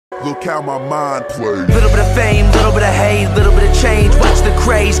Look how my mind plays. Little bit of fame, little bit of hate, little bit of change. Watch the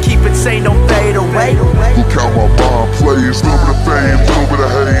craze, keep it sane, don't fade away. Look how my mind plays. Little bit of fame, little bit of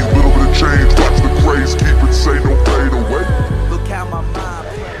hate, little bit of change. Watch the craze, keep it sane, don't fade away. Look how my mind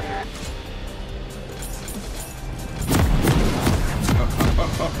plays.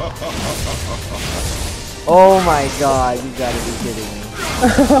 Oh my god, you gotta be kidding me.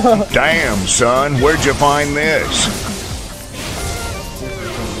 Damn, son, where'd you find this?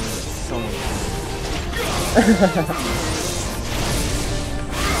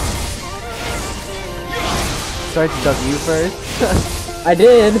 Sorry to duck you first. I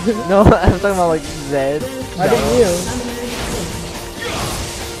did. No, I'm talking about like Zed. Why didn't you?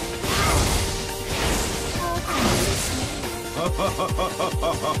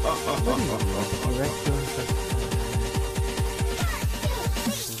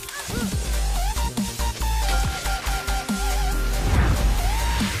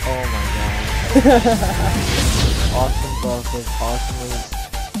 Oh my god. Awesome buffing,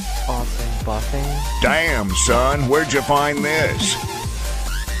 awesome buffing. Damn, son, where'd you find this?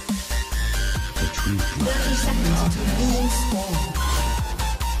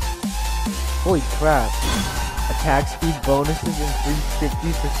 Holy crap. Attack speed bonuses increase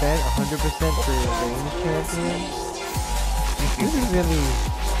 50%, 100% for range champions. This is really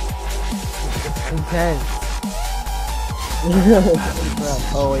intense.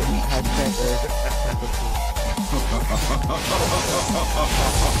 Oh wait, hashtag Earth.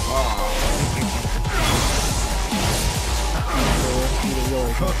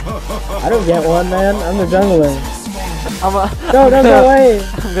 I don't get one, man. I'm the jungler. No, go away.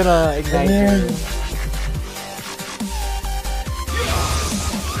 I'm gonna ignite you.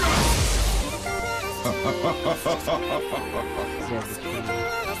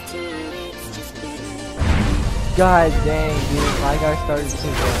 God dang, dude. My guy started to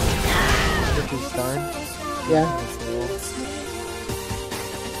get his stun. Yeah.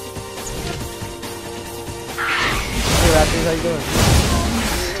 Hey Raptors, how you doing?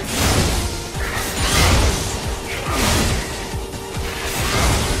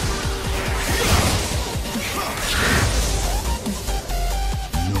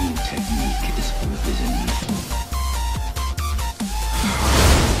 No technique is forbidden.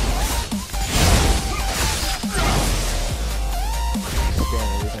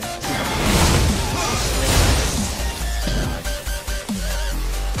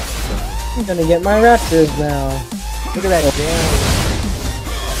 I'm gonna get my raptors now. Look at that damage.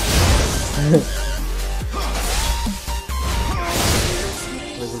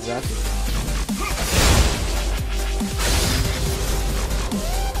 Where's his raptors?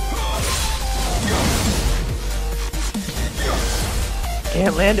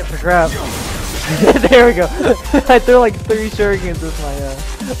 Can't land it for crap. There we go. I threw like 3 shurikens with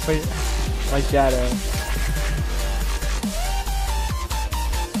my shadow.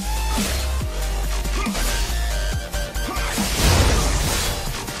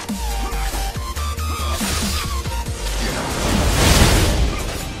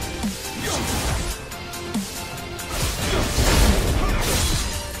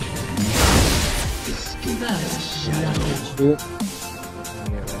 Shoot.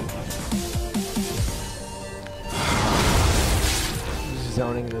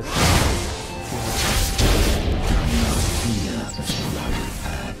 Zoning this.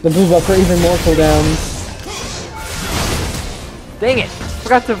 The move up for even more cooldowns. Dang it!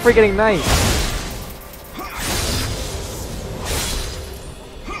 Forgot to freaking ignite.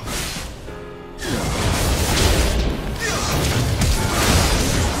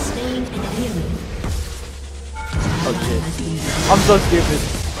 Oh shit. I'm so stupid.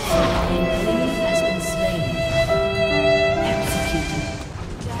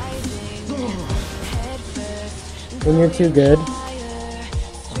 When you're too good.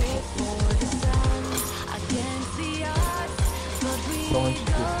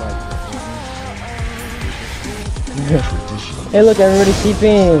 Hey look, everybody's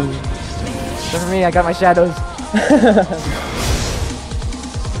keeping. Except for me, I got my shadows.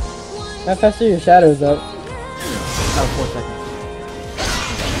 How fast are your shadows up? Oh, 4 seconds.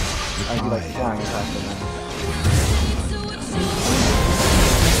 I'd be like flying faster than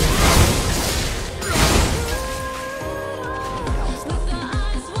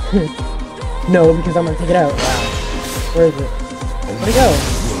No, because I'm gonna take it out. Where is it? Where'd it go?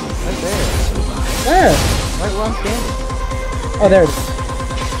 right there. Where? Right where I'm standing. Oh, there it is.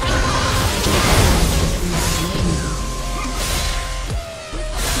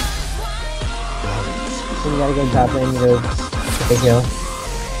 So you gotta go top lane to take a kill.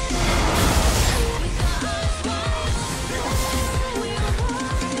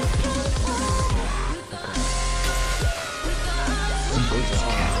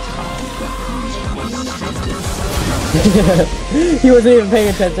 He wasn't even paying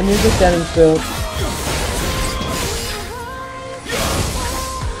attention, he was just standing still.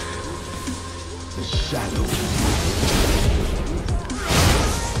 The shadow.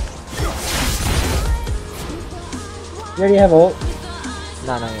 You already have ult?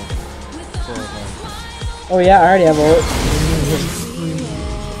 No, not yet. Oh yeah, I already have ult.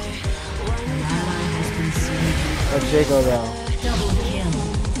 Let Jay go though.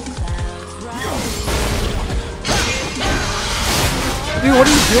 Dude, what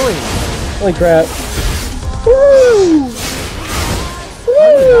are you doing? Holy crap. Woo!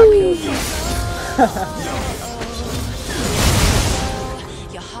 Woo!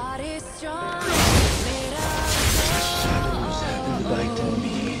 Shadows have enlightened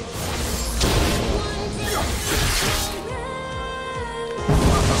me.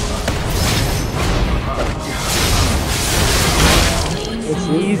 It's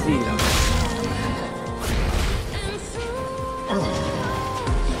easy.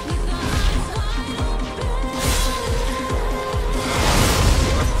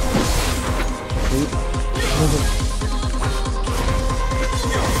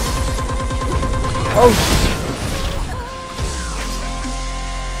 Oh!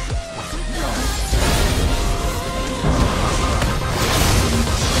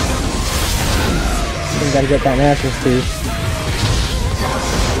 We gotta get that Master's tooth.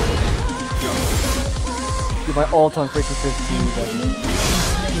 Dude, my ult on freaking 15, buddy.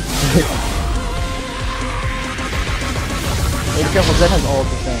 Hey, be careful, Zed has ult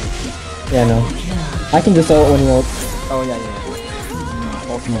defense. Yeah, no. I can just ult when he ults. Oh, yeah.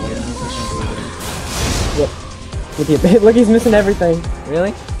 Ultimately, Yep. Look, he's missing everything.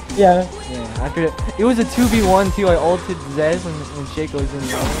 Really? Yeah. Yeah, after it was a 2v1 too. I ulted Zed when Shake was in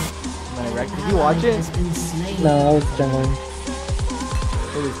the and then I wrecked. Did you watch it? No, I was jungling.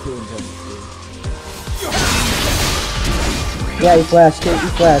 It was too intense. Yeah, he flashed. He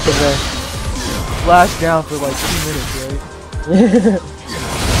flashed over there. Flash down for like 2 minutes, right?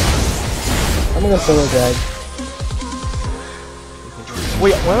 I'm gonna solo drag.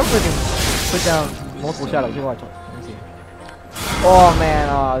 Wait, why don't I freaking put down multiple shadows? Here, watch. Let me see. Oh man,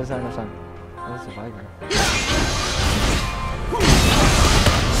 oh, this is not enough time. Oh, this is a Viper.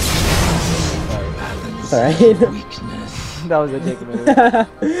 Sorry. That was a dick move.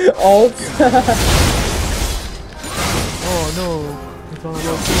 Ult. Oh no, it's on the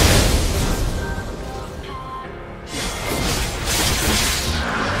road.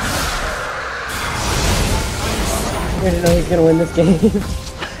 I didn't know he's gonna win this game.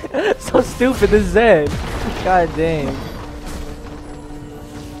 So stupid, this Zed. God dang.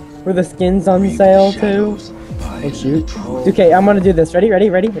 Were the skins on sale too? Oh shoot. Okay, I'm gonna do this. Ready? You're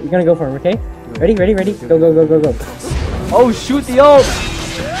gonna go for him, okay? Ready? Go. Oh shoot the ult!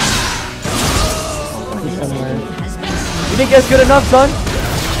 He's somewhere. You think that's good enough, son?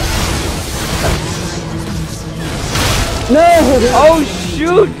 No! Oh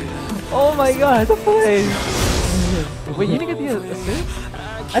shoot! Oh my god, the play! Wait, you didn't get the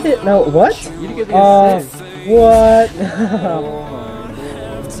assist? I didn't know. What? You didn't get the assist. What? Oh my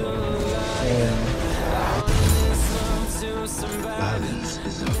Balance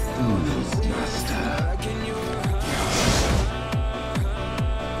is a fool's master.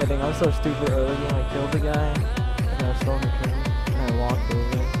 I think I was so stupid early when I killed the guy. And I was still in the tree. And I walked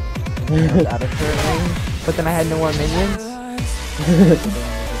over. And I was out of turret lane. But then I had no more minions.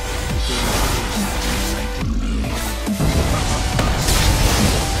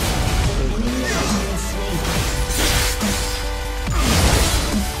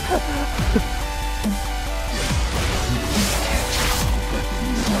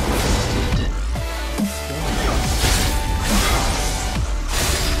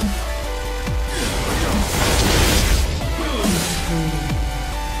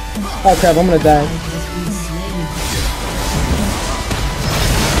 Oh crap, I'm gonna die.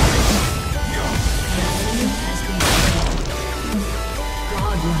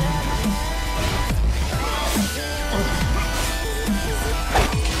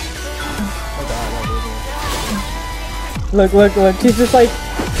 Look, she's just like...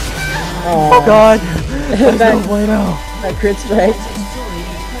 Oh god! that crit strike.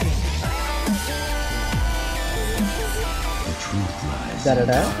 Is that it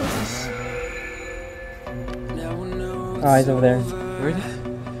out? Oh, he's over there. Where is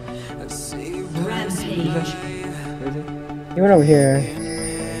he? Where is he? He went over here.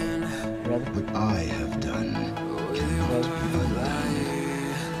 What I have done cannot be undone.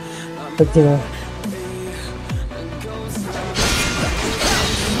 Look, Timo.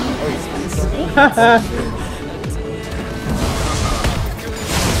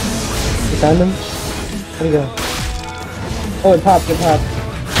 You found him? Where'd he go? Oh, it popped, it popped.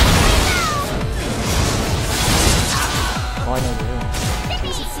 Oh, I know the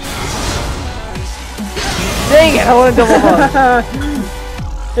Dang it, I want to double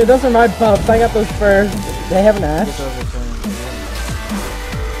bump. Dude, those are my pups. I got those first. They have an ash.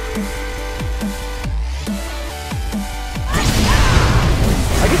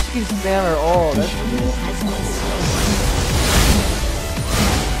 I guess you can spam her all. That's cool.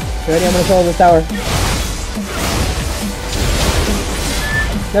 Ready? I'm gonna solo this tower.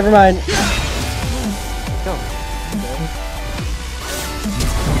 Never mind. Go.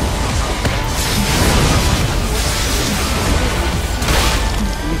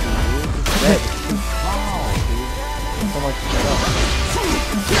 So much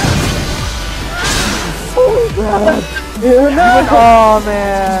Oh god. Dude, no. Oh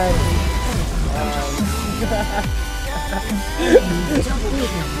man.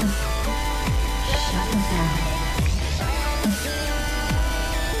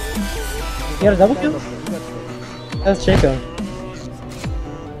 You got a double kill? That's Jacob.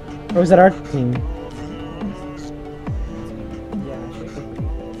 Or was that our team? Yeah, Jacob.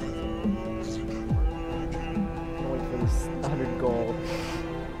 Wait for this 100 gold.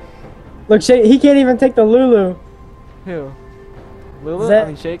 Look, he can't even take the Lulu. Who? Lulu? Zed. I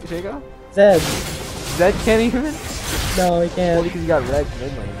mean, Shaco? Zed. Zed can't even? No, he Well, can't. because he got red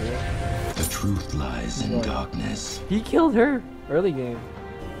mid lane, dude. The truth lies in darkness. He killed her early game,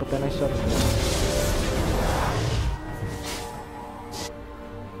 but then I shut him down.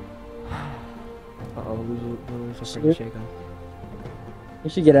 Uh-oh, Lulu's so freaking Shaco. You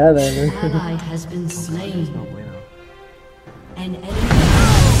should get out of there, An man. ally has been slain. No bueno. An enemy.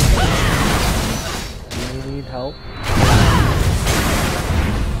 Do you need help?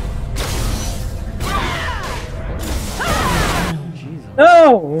 Jesus.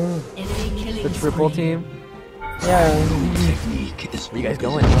 No! Enemy killing The triple spree. team? Yeah. Technique is Where you guys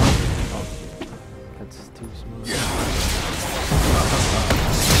forbidden. going? Oh, that's too smooth.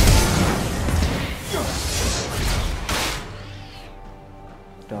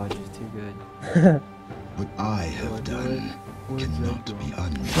 Dodge is too good. What I have done cannot be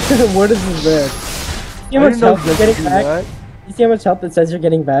undone. What is this red? See how much help you're getting back? You see how much help it says you're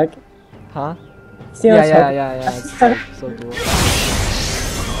getting back? Huh? See how Yeah, much yeah, help? yeah, yeah. It's so, so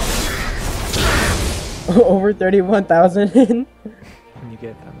cool. Over 31,000 in. When you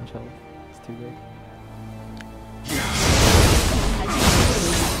get that much health, it's too good.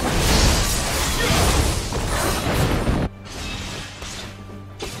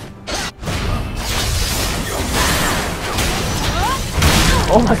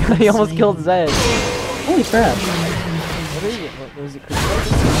 Oh my god, he almost killed Zed. Holy crap. What is it? What was it?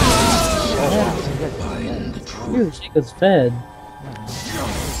 Find the truth. Dude, Jacob's fed.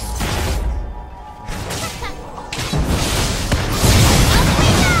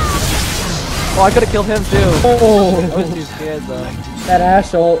 Oh, I could have killed him too. I was Oh, too scared though. that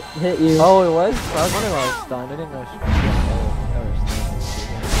ash ult hit you. Oh, it was? I was wondering why I was stunned. I didn't know she was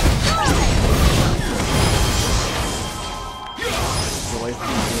away from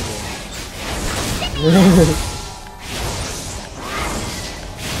the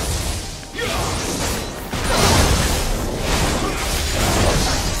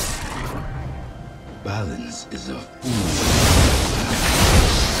Balance is a fool.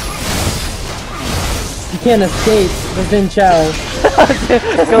 You can't escape the Xin Chao.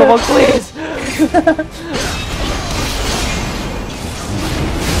 Kill him, please!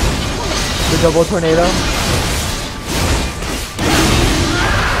 The double tornado.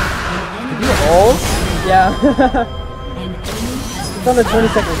 Did you ult? Yeah. An enemy has It's on the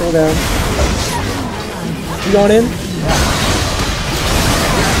 20-second cooldown. You going in?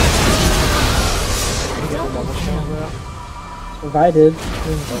 If I did.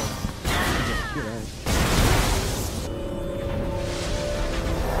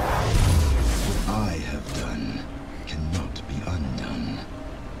 I have done cannot be undone.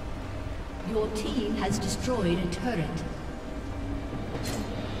 Your team has destroyed a turret.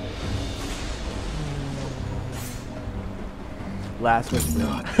 Last was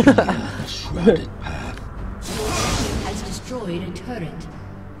Not fear the shrouded path. Your team has destroyed a turret.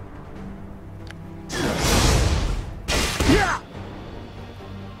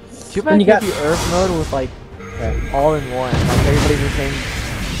 Too When bad you you got- got the Earth mode with like all in one. Like everybody's the same.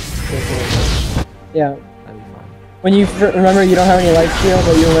 Yeah. That'd be fun. When you remember you don't have any light steal,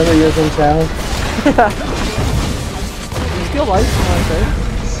 but you remember you're Xin Chao. You steal life, you know what I'm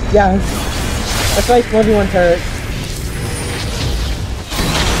saying? Yeah. That's like 1v1 turret.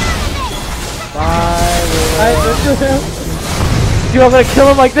 Bye. Alright, let's go. Dude, I'm gonna kill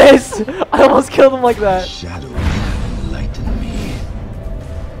him like this! I almost killed him like that. Shadow can enlighten me.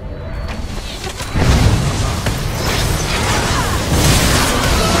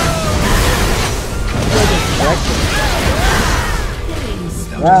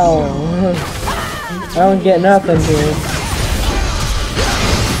 Wow. I don't get nothing here.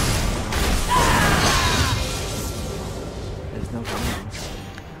 There's no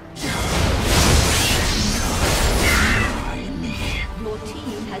Your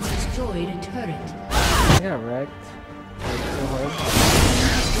team has destroyed a turret. I got wrecked. Like, so hard.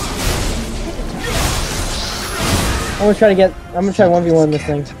 I'm gonna try 1v1 this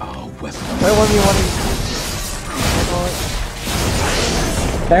thing. Our weapon. Wait, 1v1.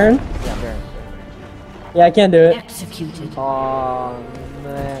 Baron? Yeah, Baron. Yeah, I can't do it. Executed. Oh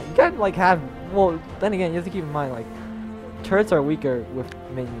man, you gotta like have. Well, then again, you have to keep in mind like turrets are weaker with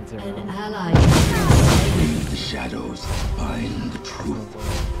minions here. An ally has been slain. The shadows find the truth.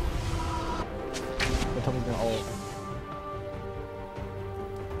 Don't tell me they're all.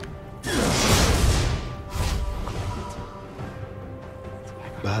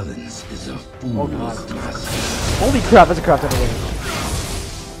 Balance is a Oh god. fool's master. Holy crap! That's a crap ton of damage.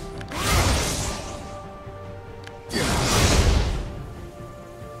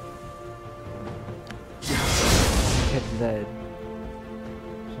 Hit Zed.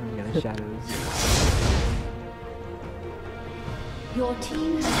 Trying to get the shadows. Your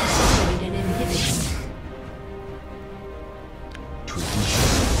team has destroyed an inhibitor.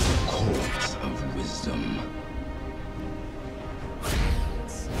 Tradition, corpse of wisdom.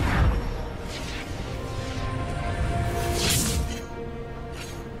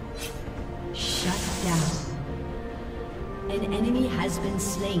 Shut down. An enemy has been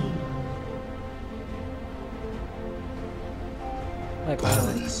slain. Like,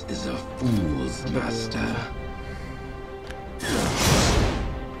 Balance is a fool's master.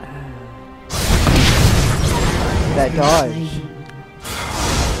 that dodge.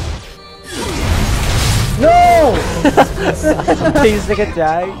 No! Basic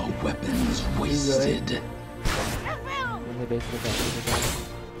attack. Our weapons wasted. When they basic attack.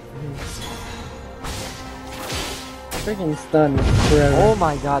 Freaking stunned forever. Oh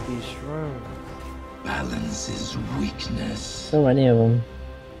my god, these shrooms. Balance is weakness. So many of them.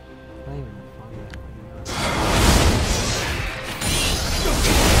 Not even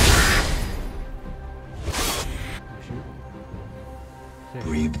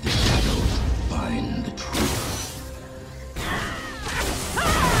Brave the shadows, find the truth.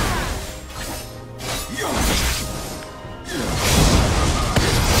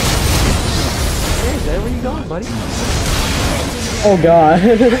 Hey, Zed, where you going, buddy? Oh god.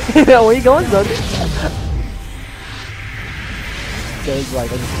 Where you going, son? Zed's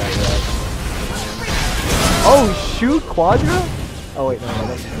like, I just died right. Oh, shoot, Quadra? Oh, wait, no,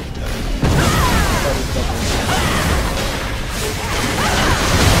 that's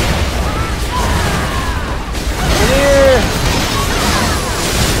Come here!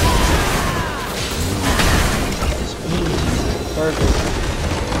 Perfect.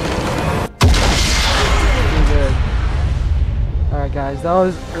 Pretty good. Alright guys, that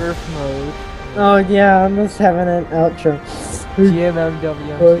was Earth mode. Oh yeah, I'm just having an outro.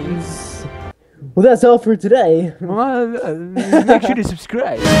 GMMWMC. Well, that's all for today. Make sure to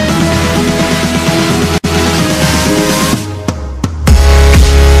subscribe.